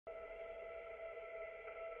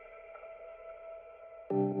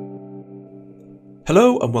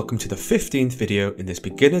Hello and welcome to the 15th video in this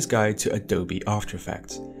beginner's guide to Adobe After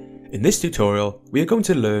Effects. In this tutorial, we are going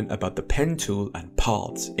to learn about the pen tool and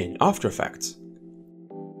paths in After Effects.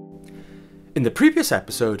 In the previous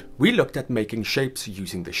episode, we looked at making shapes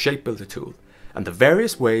using the Shape Builder tool and the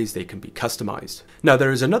various ways they can be customized. Now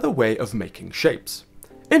there is another way of making shapes.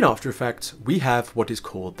 In After Effects, we have what is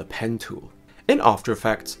called the pen tool. In After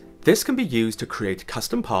Effects, this can be used to create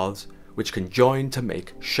custom paths which can join to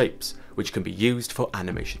make shapes, which can be used for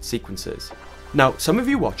animation sequences. Now, some of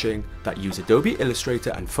you watching that use Adobe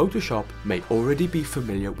Illustrator and Photoshop may already be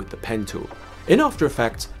familiar with the pen tool. In After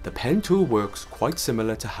Effects, the pen tool works quite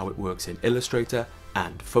similar to how it works in Illustrator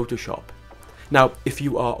and Photoshop. Now, if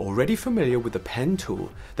you are already familiar with the pen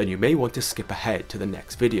tool, then you may want to skip ahead to the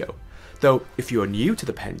next video. Though, if you are new to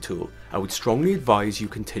the pen tool, I would strongly advise you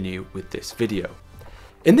continue with this video.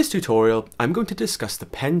 In this tutorial, I'm going to discuss the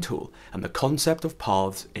pen tool and the concept of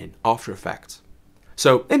paths in After Effects.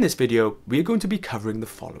 So in this video, we are going to be covering the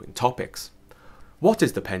following topics. What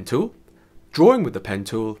is the pen tool? Drawing with the pen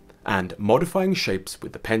tool, and modifying shapes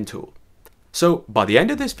with the pen tool. So by the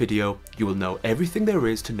end of this video, you will know everything there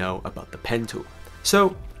is to know about the pen tool.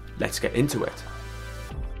 So let's get into it.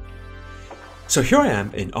 So here I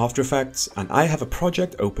am in After Effects and I have a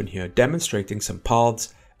project open here demonstrating some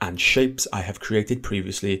paths and shapes I have created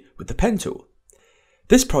previously with the pen tool.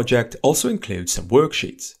 This project also includes some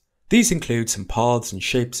worksheets. These include some paths and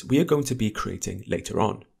shapes we are going to be creating later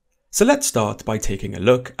on. So let's start by taking a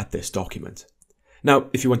look at this document. Now,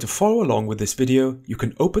 if you want to follow along with this video, you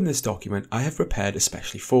can open this document I have prepared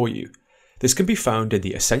especially for you. This can be found in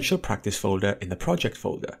the Essential Practice folder in the Project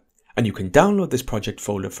folder, and you can download this project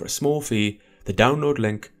folder for a small fee. The download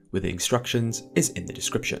link with the instructions is in the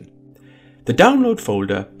description. The download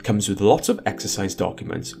folder comes with lots of exercise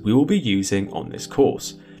documents we will be using on this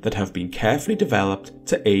course that have been carefully developed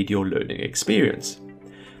to aid your learning experience.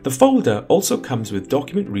 The folder also comes with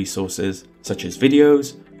document resources such as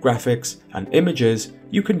videos, graphics, and images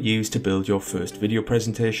you can use to build your first video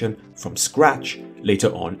presentation from scratch later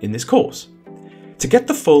on in this course. To get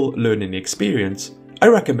the full learning experience, I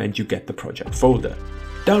recommend you get the project folder.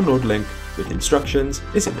 Download link with instructions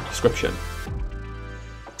is in the description.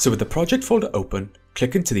 So with the project folder open,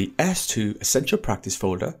 click into the S2 Essential Practice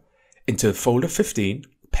folder, into folder 15,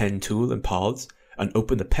 Pen Tool and Paths, and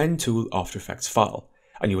open the Pen Tool After Effects file,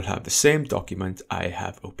 and you will have the same document I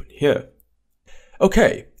have open here.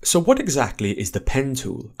 Okay, so what exactly is the pen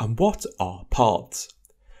tool and what are paths?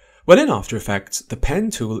 Well, in After Effects, the pen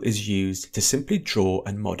tool is used to simply draw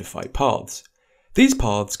and modify paths. These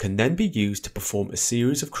paths can then be used to perform a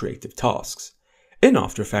series of creative tasks. In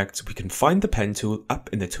After Effects, we can find the pen tool up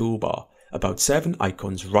in the toolbar, about 7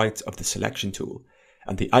 icons right of the selection tool,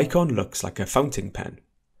 and the icon looks like a fountain pen.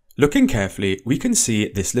 Looking carefully, we can see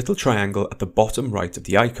this little triangle at the bottom right of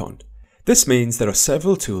the icon. This means there are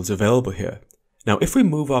several tools available here. Now, if we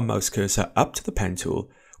move our mouse cursor up to the pen tool,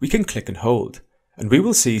 we can click and hold, and we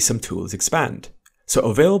will see some tools expand. So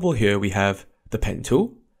available here we have the pen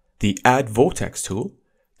tool, the Add Vortex tool,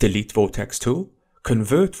 Delete Vortex tool,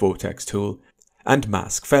 Convert Vortex tool, and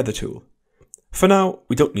Mask Feather tool. For now,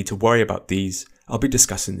 we don't need to worry about these. I'll be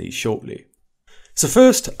discussing these shortly. So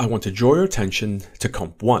first, I want to draw your attention to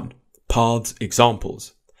Comp 1, Paths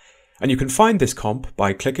Examples. And you can find this comp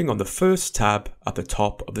by clicking on the first tab at the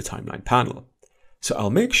top of the timeline panel. So I'll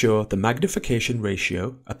make sure the magnification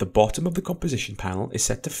ratio at the bottom of the composition panel is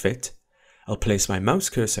set to fit. I'll place my mouse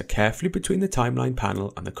cursor carefully between the timeline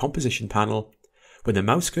panel and the composition panel. When the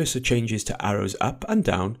mouse cursor changes to arrows up and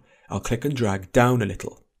down, I'll click and drag down a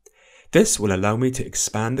little. This will allow me to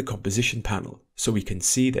expand the composition panel so we can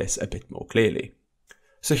see this a bit more clearly.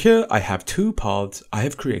 So here I have 2 paths I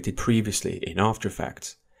have created previously in After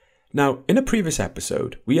Effects. Now, in a previous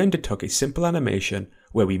episode, we undertook a simple animation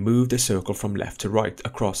where we moved a circle from left to right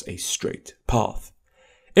across a straight path.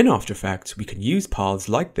 In After Effects, we can use paths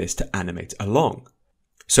like this to animate along.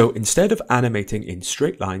 So instead of animating in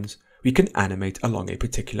straight lines, we can animate along a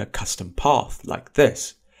particular custom path like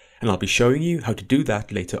this. And I'll be showing you how to do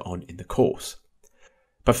that later on in the course.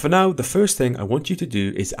 But for now, the first thing I want you to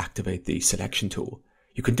do is activate the selection tool.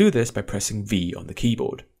 You can do this by pressing V on the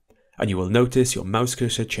keyboard, and you will notice your mouse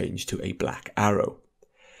cursor change to a black arrow.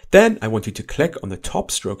 Then I want you to click on the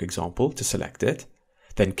top stroke example to select it,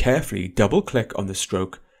 then carefully double click on the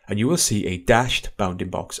stroke and you will see a dashed bounding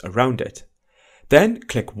box around it. Then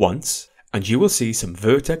click once and you will see some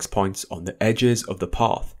vertex points on the edges of the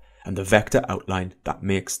path and the vector outline that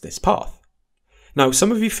makes this path. Now,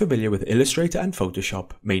 some of you familiar with Illustrator and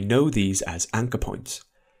Photoshop may know these as anchor points.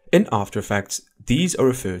 In After Effects, these are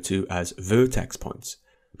referred to as vertex points,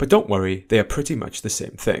 but don't worry, they are pretty much the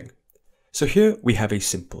same thing. So here we have a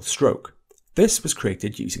simple stroke. This was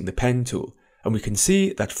created using the pen tool, and we can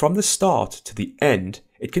see that from the start to the end,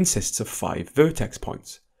 it consists of 5 vertex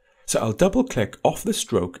points. So I'll double click off the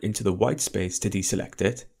stroke into the white space to deselect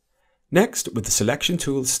it. Next, with the selection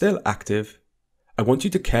tool still active, I want you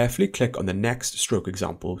to carefully click on the next stroke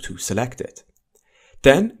example to select it.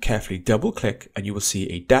 Then carefully double click and you will see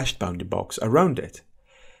a dashed bounding box around it.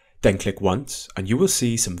 Then click once and you will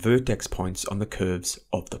see some vertex points on the curves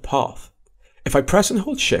of the path. If I press and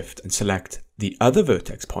hold Shift and select the other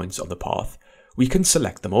vertex points on the path, we can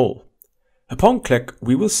select them all. Upon click,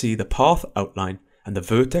 we will see the path outline and the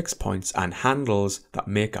vertex points and handles that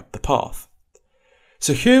make up the path.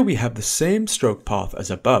 So here we have the same stroke path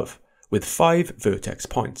as above, with 5 vertex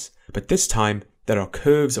points, but this time there are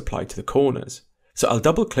curves applied to the corners. So I'll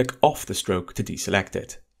double click off the stroke to deselect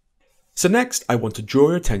it. So next I want to draw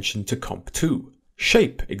your attention to Comp 2,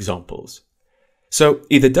 Shape Examples. So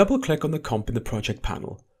either double click on the comp in the project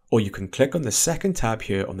panel, or you can click on the second tab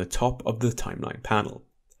here on the top of the timeline panel.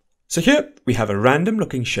 So here we have a random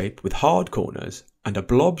looking shape with hard corners and a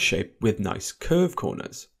blob shape with nice curve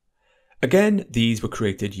corners. Again, these were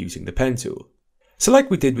created using the pen tool. So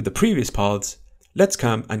like we did with the previous paths, let's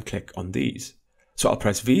come and click on these. So I'll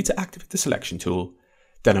press V to activate the selection tool.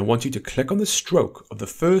 Then I want you to click on the stroke of the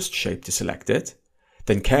first shape to select it.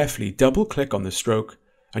 Then carefully double click on the stroke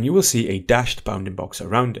and you will see a dashed bounding box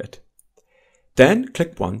around it. Then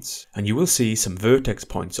click once and you will see some vertex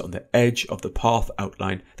points on the edge of the path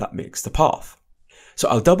outline that makes the path. So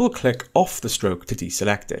I'll double click off the stroke to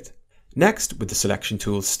deselect it. Next, with the selection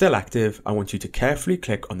tool still active, I want you to carefully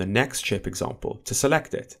click on the next shape example to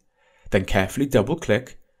select it. Then carefully double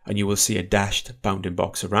click and you will see a dashed bounding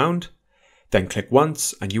box around. Then click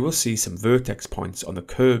once and you will see some vertex points on the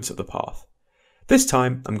curves of the path. This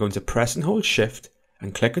time I'm going to press and hold Shift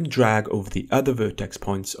and click and drag over the other vertex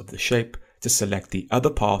points of the shape to select the other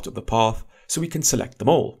part of the path so we can select them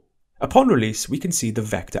all. Upon release, we can see the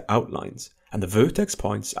vector outlines and the vertex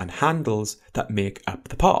points and handles that make up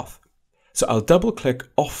the path. So I'll double click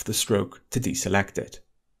off the stroke to deselect it.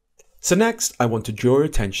 So next I want to draw your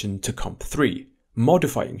attention to Comp 3,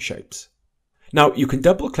 Modifying Shapes. Now you can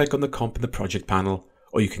double click on the comp in the project panel,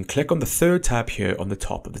 or you can click on the third tab here on the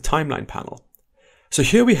top of the timeline panel. So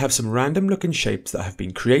here we have some random looking shapes that have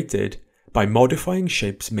been created by modifying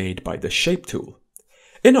shapes made by the Shape tool.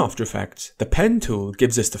 In After Effects, the Pen tool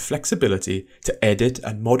gives us the flexibility to edit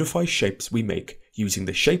and modify shapes we make using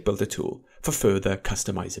the Shape Builder tool for further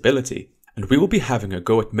customizability, and we will be having a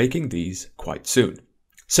go at making these quite soon.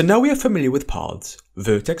 So now we are familiar with paths,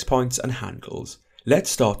 vertex points and handles, let's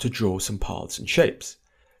start to draw some paths and shapes.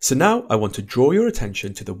 So now I want to draw your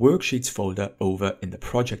attention to the Worksheets folder over in the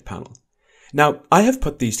project panel. Now I have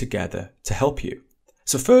put these together to help you.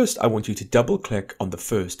 So first I want you to double click on the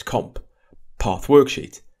first comp, Path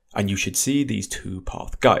Worksheet, and you should see these 2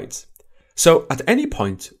 path guides. So at any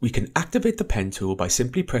point we can activate the pen tool by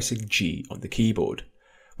simply pressing G on the keyboard.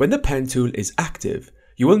 When the pen tool is active,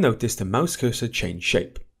 you will notice the mouse cursor change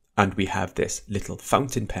shape, and we have this little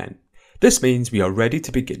fountain pen. This means we are ready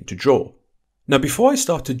to begin to draw. Now before I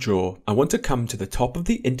start to draw, I want to come to the top of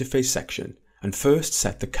the interface section and first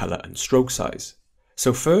set the color and stroke size.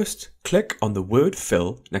 So first, click on the word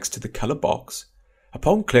fill next to the color box.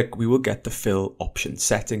 Upon click, we will get the fill option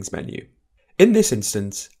settings menu. In this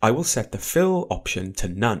instance, I will set the fill option to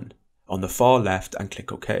none on the far left and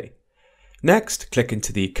click OK. Next, click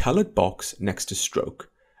into the colored box next to stroke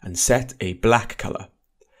and set a black color.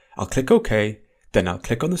 I'll click OK, then I'll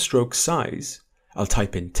click on the stroke size. I'll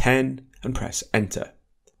type in 10 and press enter.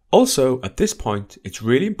 Also, at this point, it's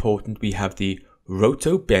really important we have the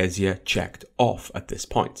Roto Bezier checked off at this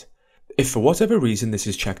point. If for whatever reason this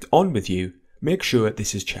is checked on with you, make sure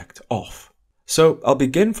this is checked off. So I'll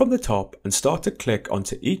begin from the top and start to click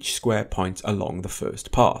onto each square point along the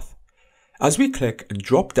first path. As we click and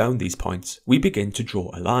drop down these points, we begin to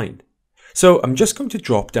draw a line. So I'm just going to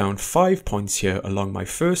drop down 5 points here along my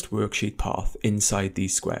first worksheet path inside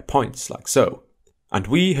these square points, like so. And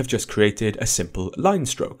we have just created a simple line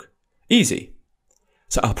stroke. Easy.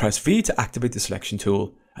 So I'll press V to activate the selection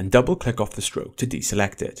tool and double click off the stroke to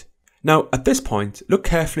deselect it. Now at this point, look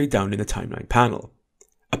carefully down in the timeline panel.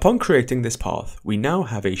 Upon creating this path, we now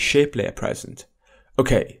have a shape layer present.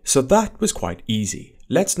 Okay, so that was quite easy.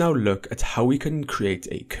 Let's now look at how we can create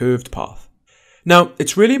a curved path. Now,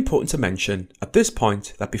 it's really important to mention at this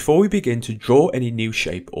point that before we begin to draw any new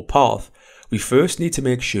shape or path, we first need to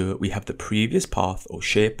make sure we have the previous path or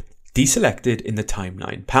shape deselected in the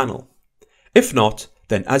timeline panel. If not,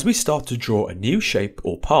 then as we start to draw a new shape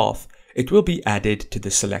or path, it will be added to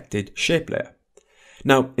the selected shape layer.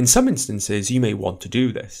 Now, in some instances, you may want to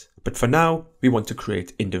do this, but for now, we want to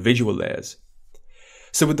create individual layers.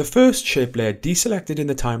 So with the first shape layer deselected in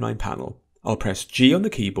the timeline panel, I'll press G on the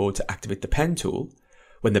keyboard to activate the pen tool.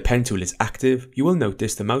 When the pen tool is active, you will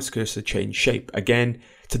notice the mouse cursor change shape again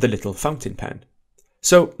to the little fountain pen.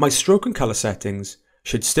 So my stroke and color settings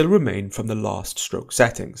should still remain from the last stroke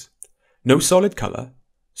settings. No solid color,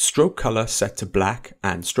 stroke color set to black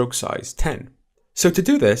and stroke size 10. So to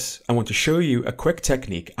do this, I want to show you a quick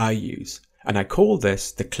technique I use, and I call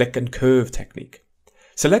this the click and curve technique.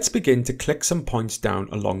 So let's begin to click some points down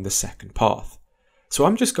along the second path. So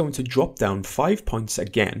I'm just going to drop down 5 points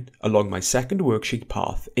again along my second worksheet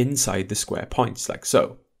path inside the square points like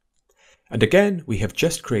so. And again, we have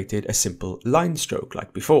just created a simple line stroke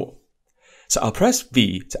like before. So I'll press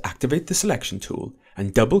V to activate the selection tool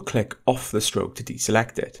and double click off the stroke to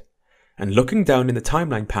deselect it. And looking down in the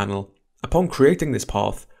timeline panel, upon creating this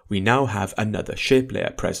path, we now have another shape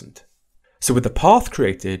layer present. So with the path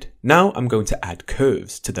created, now I'm going to add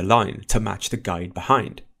curves to the line to match the guide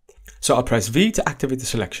behind. So I'll press V to activate the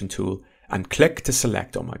selection tool and click to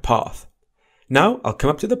select on my path. Now I'll come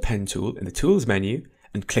up to the pen tool in the tools menu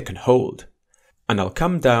and click and hold. And I'll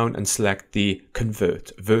come down and select the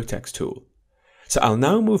convert vertex tool. So I'll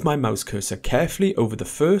now move my mouse cursor carefully over the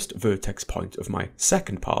first vertex point of my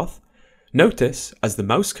second path. Notice as the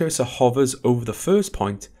mouse cursor hovers over the first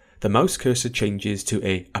point, the mouse cursor changes to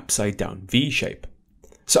a upside down V shape.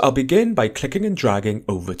 So I'll begin by clicking and dragging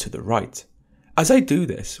over to the right. As I do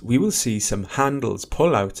this, we will see some handles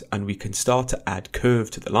pull out and we can start to add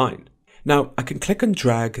curve to the line. Now I can click and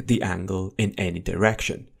drag the angle in any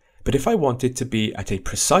direction, but if I want it to be at a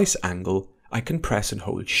precise angle, I can press and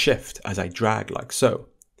hold Shift as I drag like so.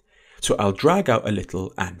 So I'll drag out a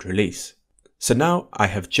little and release. So now I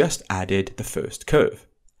have just added the first curve.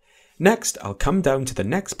 Next, I'll come down to the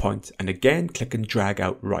next point and again click and drag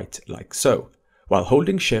out right like so, while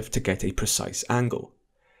holding Shift to get a precise angle.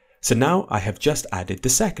 So now I have just added the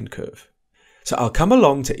second curve. So I'll come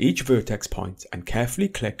along to each vertex point and carefully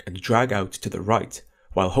click and drag out to the right,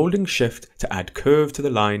 while holding Shift to add curve to the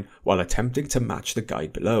line while attempting to match the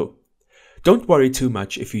guide below. Don't worry too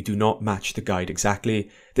much if you do not match the guide exactly,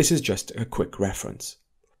 this is just a quick reference.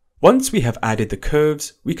 Once we have added the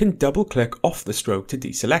curves, we can double click off the stroke to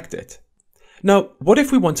deselect it. Now, what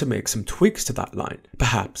if we want to make some tweaks to that line,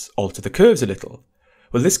 perhaps alter the curves a little?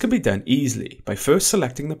 Well, this can be done easily by first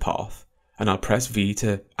selecting the path, and I'll press V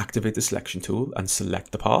to activate the selection tool and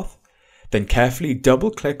select the path. Then carefully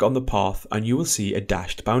double click on the path and you will see a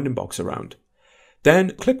dashed bounding box around.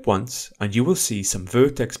 Then click once and you will see some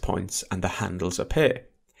vertex points and the handles appear.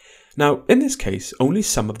 Now, in this case, only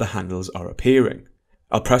some of the handles are appearing.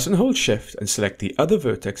 I'll press and hold Shift and select the other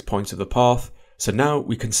vertex points of the path, so now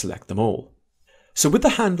we can select them all. So with the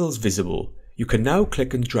handles visible, you can now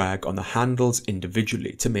click and drag on the handles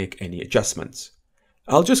individually to make any adjustments.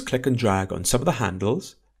 I'll just click and drag on some of the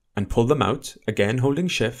handles and pull them out, again holding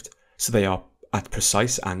Shift, so they are at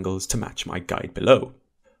precise angles to match my guide below.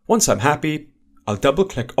 Once I'm happy, I'll double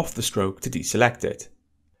click off the stroke to deselect it.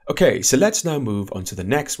 Okay, so let's now move on to the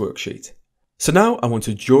next worksheet. So now I want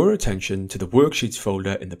to draw your attention to the worksheets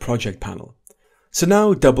folder in the project panel. So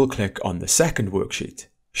now double click on the second worksheet,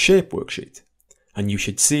 Shape Worksheet, and you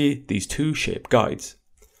should see these two shape guides.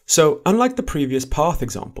 So unlike the previous path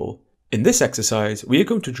example, in this exercise we are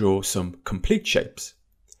going to draw some complete shapes.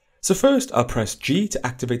 So first I'll press G to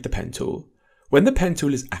activate the pen tool. When the pen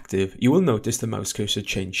tool is active, you will notice the mouse cursor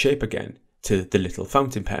change shape again to the little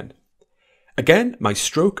fountain pen. Again, my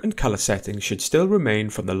stroke and color settings should still remain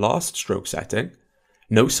from the last stroke setting.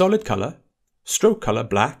 No solid color, stroke color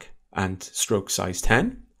black and stroke size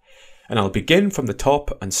 10. And I'll begin from the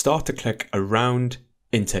top and start to click around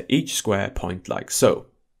into each square point like so.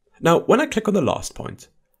 Now, when I click on the last point,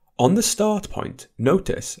 on the start point,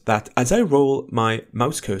 notice that as I roll my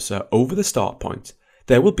mouse cursor over the start point,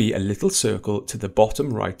 there will be a little circle to the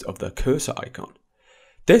bottom right of the cursor icon.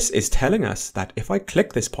 This is telling us that if I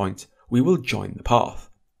click this point, we will join the path.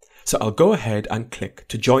 So I'll go ahead and click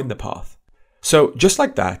to join the path. So just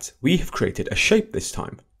like that, we have created a shape this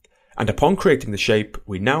time. And upon creating the shape,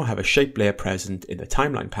 we now have a shape layer present in the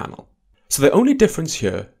timeline panel. So the only difference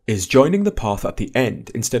here is joining the path at the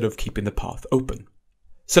end instead of keeping the path open.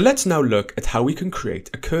 So let's now look at how we can create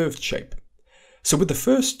a curved shape. So with the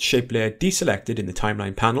first shape layer deselected in the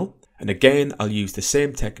timeline panel, and again I'll use the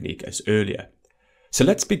same technique as earlier. So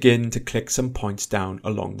let's begin to click some points down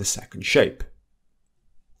along the second shape.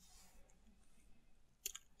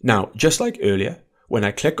 Now, just like earlier, when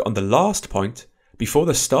I click on the last point, before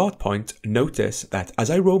the start point, notice that as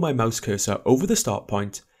I roll my mouse cursor over the start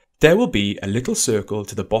point, there will be a little circle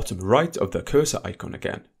to the bottom right of the cursor icon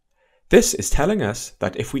again. This is telling us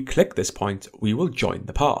that if we click this point, we will join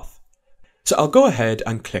the path. So I'll go ahead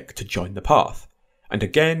and click to join the path. And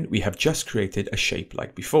again, we have just created a shape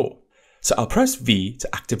like before. So I'll press V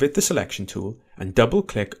to activate the selection tool and double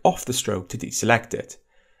click off the stroke to deselect it.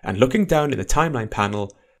 And looking down in the timeline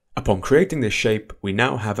panel, upon creating this shape, we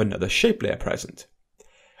now have another shape layer present.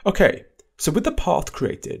 Okay, so with the path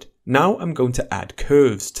created, now I'm going to add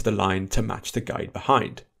curves to the line to match the guide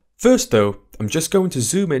behind. First though, I'm just going to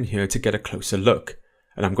zoom in here to get a closer look,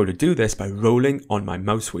 and I'm going to do this by rolling on my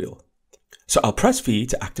mouse wheel. So I'll press V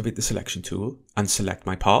to activate the selection tool and select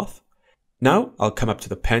my path. Now I'll come up to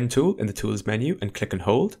the pen tool in the tools menu and click and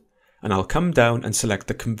hold, and I'll come down and select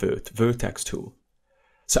the convert vertex tool.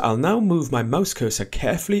 So I'll now move my mouse cursor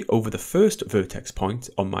carefully over the first vertex point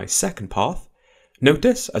on my second path.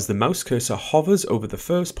 Notice as the mouse cursor hovers over the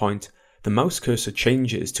first point, the mouse cursor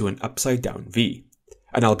changes to an upside down V.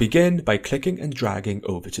 And I'll begin by clicking and dragging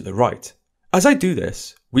over to the right. As I do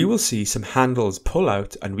this, we will see some handles pull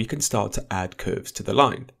out and we can start to add curves to the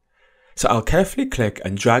line. So I'll carefully click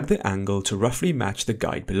and drag the angle to roughly match the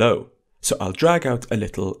guide below. So I'll drag out a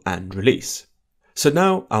little and release. So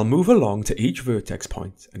now I'll move along to each vertex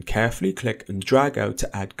point and carefully click and drag out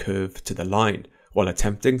to add curve to the line while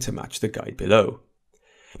attempting to match the guide below.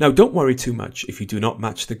 Now don't worry too much if you do not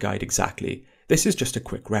match the guide exactly, this is just a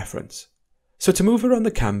quick reference. So to move around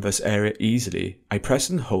the canvas area easily, I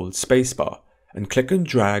press and hold spacebar and click and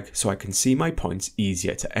drag so I can see my points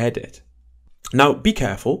easier to edit. Now be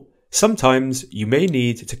careful, sometimes you may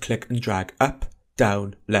need to click and drag up,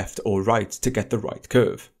 down, left or right to get the right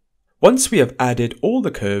curve. Once we have added all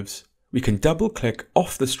the curves, we can double click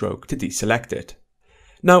off the stroke to deselect it.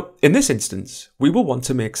 Now in this instance, we will want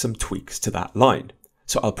to make some tweaks to that line.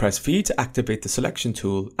 So I'll press V to activate the selection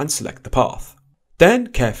tool and select the path. Then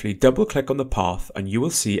carefully double click on the path and you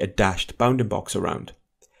will see a dashed bounding box around.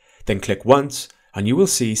 Then click once and you will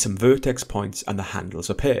see some vertex points and the handles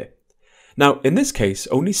appear. Now in this case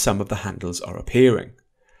only some of the handles are appearing.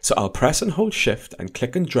 So I'll press and hold shift and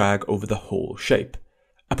click and drag over the whole shape.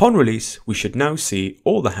 Upon release we should now see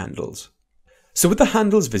all the handles. So with the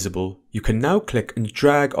handles visible, you can now click and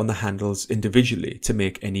drag on the handles individually to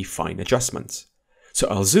make any fine adjustments. So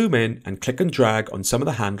I'll zoom in and click and drag on some of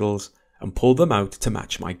the handles and pull them out to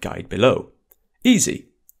match my guide below. Easy.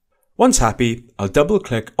 Once happy, I'll double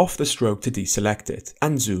click off the stroke to deselect it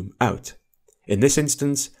and zoom out. In this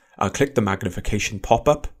instance, I'll click the magnification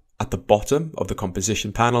pop-up at the bottom of the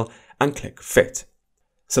composition panel and click fit.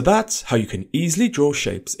 So that's how you can easily draw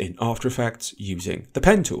shapes in After Effects using the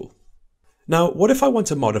pen tool. Now, what if I want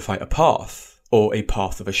to modify a path or a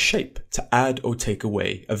path of a shape to add or take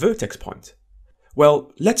away a vertex point?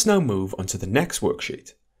 Well, let's now move on to the next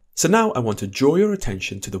worksheet. So now I want to draw your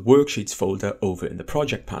attention to the Worksheets folder over in the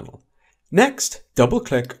Project panel. Next, double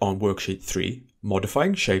click on Worksheet 3,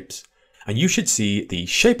 Modifying Shapes, and you should see the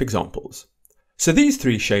shape examples. So these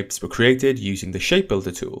three shapes were created using the Shape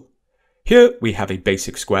Builder tool. Here we have a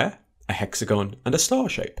basic square, a hexagon, and a star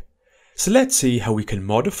shape. So let's see how we can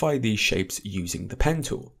modify these shapes using the pen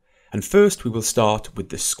tool. And first we will start with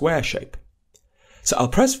the square shape. So I'll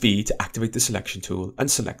press V to activate the selection tool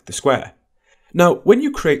and select the square. Now, when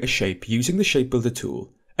you create a shape using the Shape Builder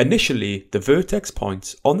tool, initially the vertex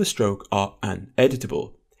points on the stroke are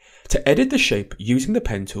uneditable. To edit the shape using the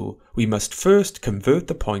pen tool, we must first convert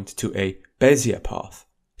the point to a Bezier path.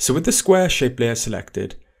 So with the square shape layer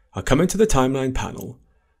selected, I'll come into the timeline panel,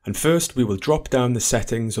 and first we will drop down the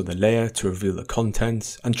settings on the layer to reveal the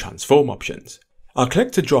contents and transform options. I'll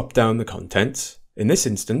click to drop down the contents. In this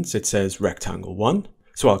instance, it says rectangle 1,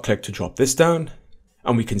 so I'll click to drop this down.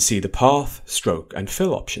 And we can see the path, stroke and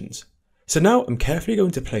fill options. So now I'm carefully going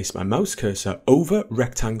to place my mouse cursor over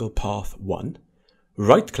rectangle path 1,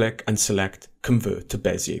 right click and select convert to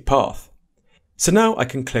Bezier path. So now I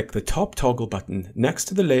can click the top toggle button next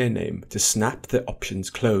to the layer name to snap the options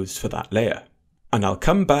closed for that layer. And I'll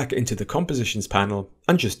come back into the compositions panel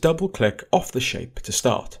and just double click off the shape to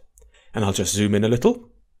start. And I'll just zoom in a little.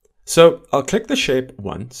 So I'll click the shape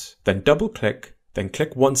once, then double click, then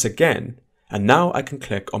click once again. And now I can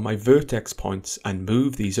click on my vertex points and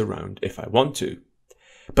move these around if I want to.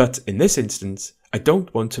 But in this instance, I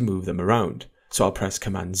don't want to move them around, so I'll press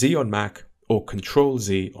Command Z on Mac or Control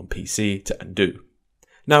Z on PC to undo.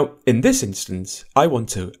 Now, in this instance, I want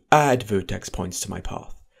to add vertex points to my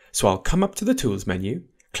path. So I'll come up to the Tools menu,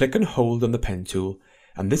 click and hold on the pen tool,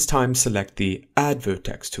 and this time select the Add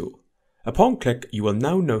Vertex tool. Upon click, you will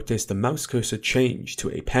now notice the mouse cursor change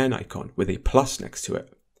to a pen icon with a plus next to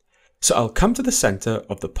it. So I'll come to the center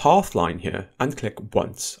of the path line here and click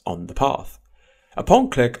once on the path. Upon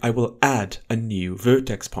click, I will add a new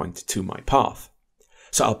vertex point to my path.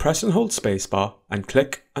 So I'll press and hold spacebar and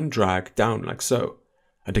click and drag down like so.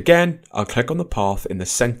 And again, I'll click on the path in the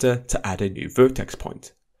center to add a new vertex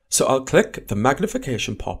point. So I'll click the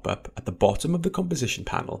magnification pop-up at the bottom of the composition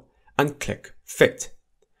panel and click Fit.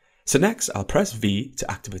 So next I'll press V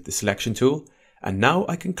to activate the selection tool, and now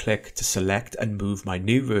I can click to select and move my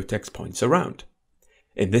new vertex points around.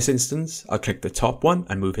 In this instance, I'll click the top one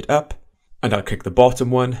and move it up, and I'll click the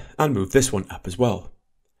bottom one and move this one up as well.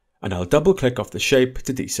 And I'll double click off the shape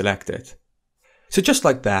to deselect it. So just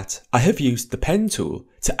like that, I have used the pen tool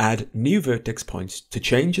to add new vertex points to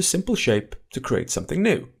change a simple shape to create something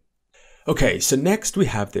new. Okay, so next we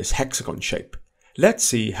have this hexagon shape. Let's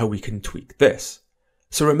see how we can tweak this.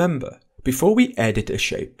 So remember, before we edit a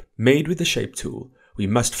shape made with the shape tool, we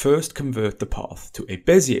must first convert the path to a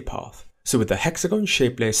Bezier path. So with the hexagon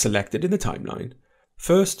shape layer selected in the timeline,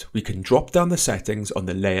 first we can drop down the settings on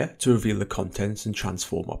the layer to reveal the contents and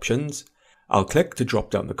transform options. I'll click to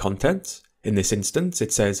drop down the contents. In this instance,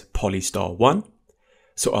 it says Polystar 1.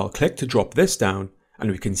 So I'll click to drop this down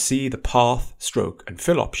and we can see the path, stroke and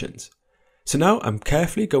fill options. So now I'm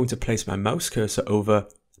carefully going to place my mouse cursor over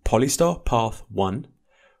Polystar Path 1,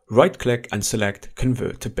 right click and select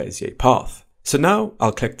Convert to Bezier Path. So now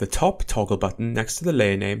I'll click the top toggle button next to the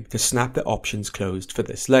layer name to snap the options closed for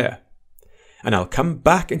this layer. And I'll come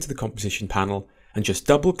back into the composition panel and just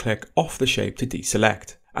double click off the shape to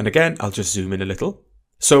deselect. And again, I'll just zoom in a little.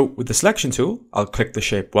 So with the selection tool, I'll click the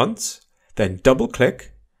shape once, then double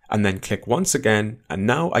click, and then click once again, and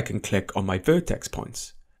now I can click on my vertex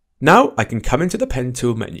points. Now I can come into the pen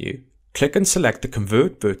tool menu, click and select the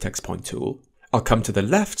Convert Vertex Point tool. I'll come to the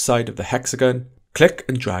left side of the hexagon, click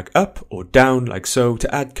and drag up or down like so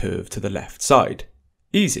to add curve to the left side.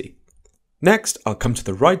 Easy. Next, I'll come to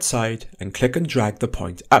the right side and click and drag the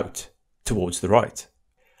point out towards the right.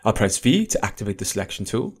 I'll press V to activate the selection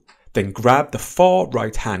tool, then grab the far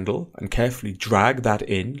right handle and carefully drag that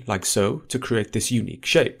in like so to create this unique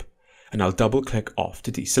shape. And I'll double click off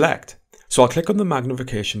to deselect. So I'll click on the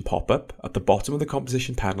magnification pop-up at the bottom of the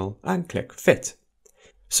composition panel and click Fit.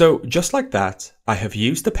 So just like that, I have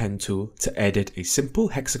used the pen tool to edit a simple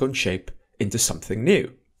hexagon shape into something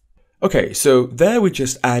new. Okay, so there we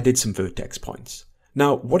just added some vertex points.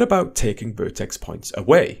 Now what about taking vertex points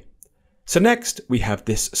away? So next we have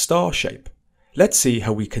this star shape. Let's see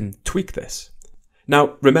how we can tweak this.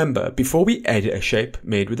 Now remember, before we edit a shape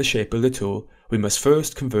made with the shape builder tool, we must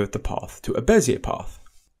first convert the path to a Bezier path.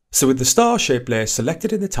 So with the star shape layer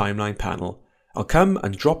selected in the timeline panel, I'll come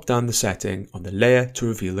and drop down the setting on the layer to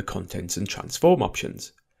reveal the contents and transform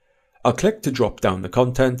options. I'll click to drop down the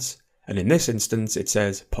contents, and in this instance it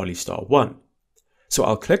says Polystar 1. So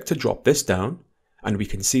I'll click to drop this down, and we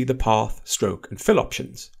can see the path, stroke and fill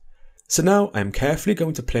options. So now I'm carefully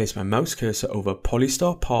going to place my mouse cursor over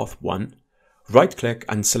Polystar Path 1, right click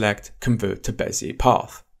and select Convert to Bezier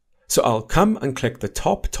Path. So I'll come and click the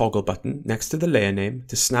top toggle button next to the layer name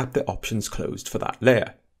to snap the options closed for that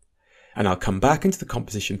layer. And I'll come back into the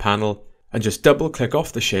composition panel and just double click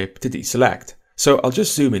off the shape to deselect. So I'll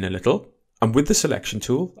just zoom in a little, and with the selection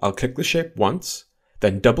tool, I'll click the shape once,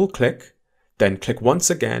 then double click, then click once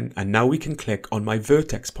again, and now we can click on my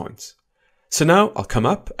vertex points. So now I'll come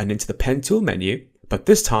up and into the pen tool menu, but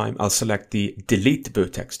this time I'll select the Delete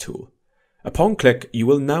Vertex tool. Upon click, you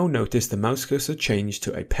will now notice the mouse cursor change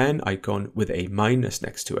to a pen icon with a minus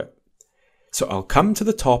next to it. So I'll come to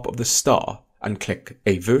the top of the star and click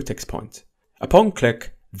a vertex point. Upon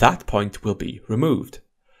click, that point will be removed.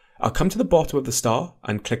 I'll come to the bottom of the star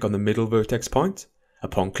and click on the middle vertex point.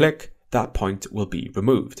 Upon click, that point will be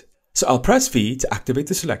removed. So I'll press V to activate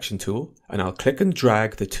the selection tool, and I'll click and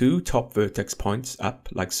drag the two top vertex points up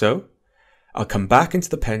like so. I'll come back into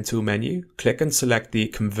the pen tool menu, click and select the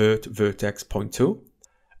Convert Vertex Point tool.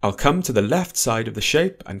 I'll come to the left side of the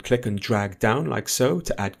shape and click and drag down like so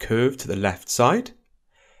to add curve to the left side.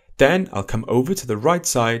 Then I'll come over to the right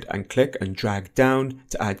side and click and drag down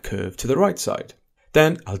to add curve to the right side.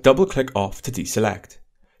 Then I'll double click off to deselect.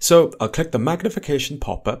 So I'll click the magnification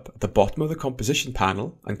pop-up at the bottom of the composition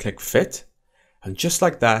panel and click Fit. And just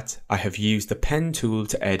like that, I have used the pen tool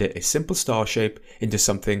to edit a simple star shape into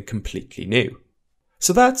something completely new.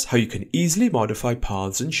 So that's how you can easily modify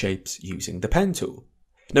paths and shapes using the pen tool.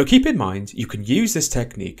 Now keep in mind, you can use this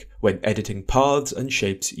technique when editing paths and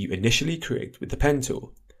shapes you initially create with the pen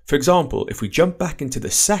tool. For example, if we jump back into the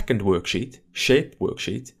second worksheet, Shape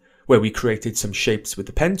Worksheet, where we created some shapes with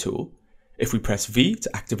the pen tool, if we press V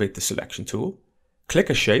to activate the selection tool, click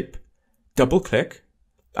a shape, double click,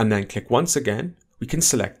 and then click once again, we can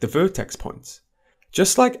select the vertex points.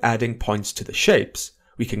 Just like adding points to the shapes,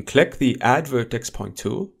 we can click the Add Vertex Point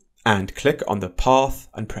tool and click on the path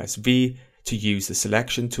and press V to use the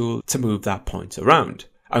selection tool to move that point around.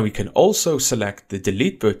 And we can also select the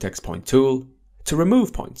delete vertex point tool to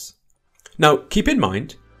remove points. Now, keep in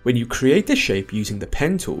mind, when you create a shape using the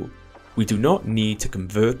pen tool, we do not need to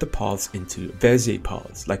convert the paths into Bezier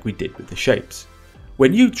paths like we did with the shapes.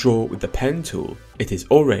 When you draw with the pen tool, it is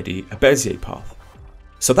already a Bezier path.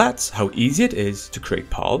 So that's how easy it is to create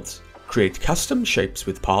paths, create custom shapes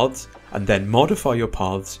with paths, and then modify your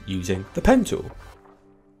paths using the pen tool.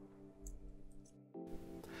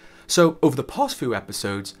 So over the past few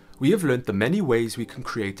episodes, we have learned the many ways we can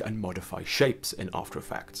create and modify shapes in After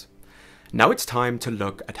Effects. Now it's time to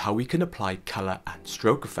look at how we can apply color and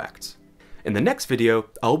stroke effects. In the next video,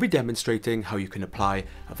 I'll be demonstrating how you can apply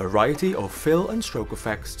a variety of fill and stroke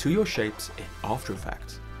effects to your shapes in After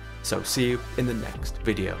Effects. So see you in the next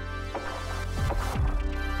video.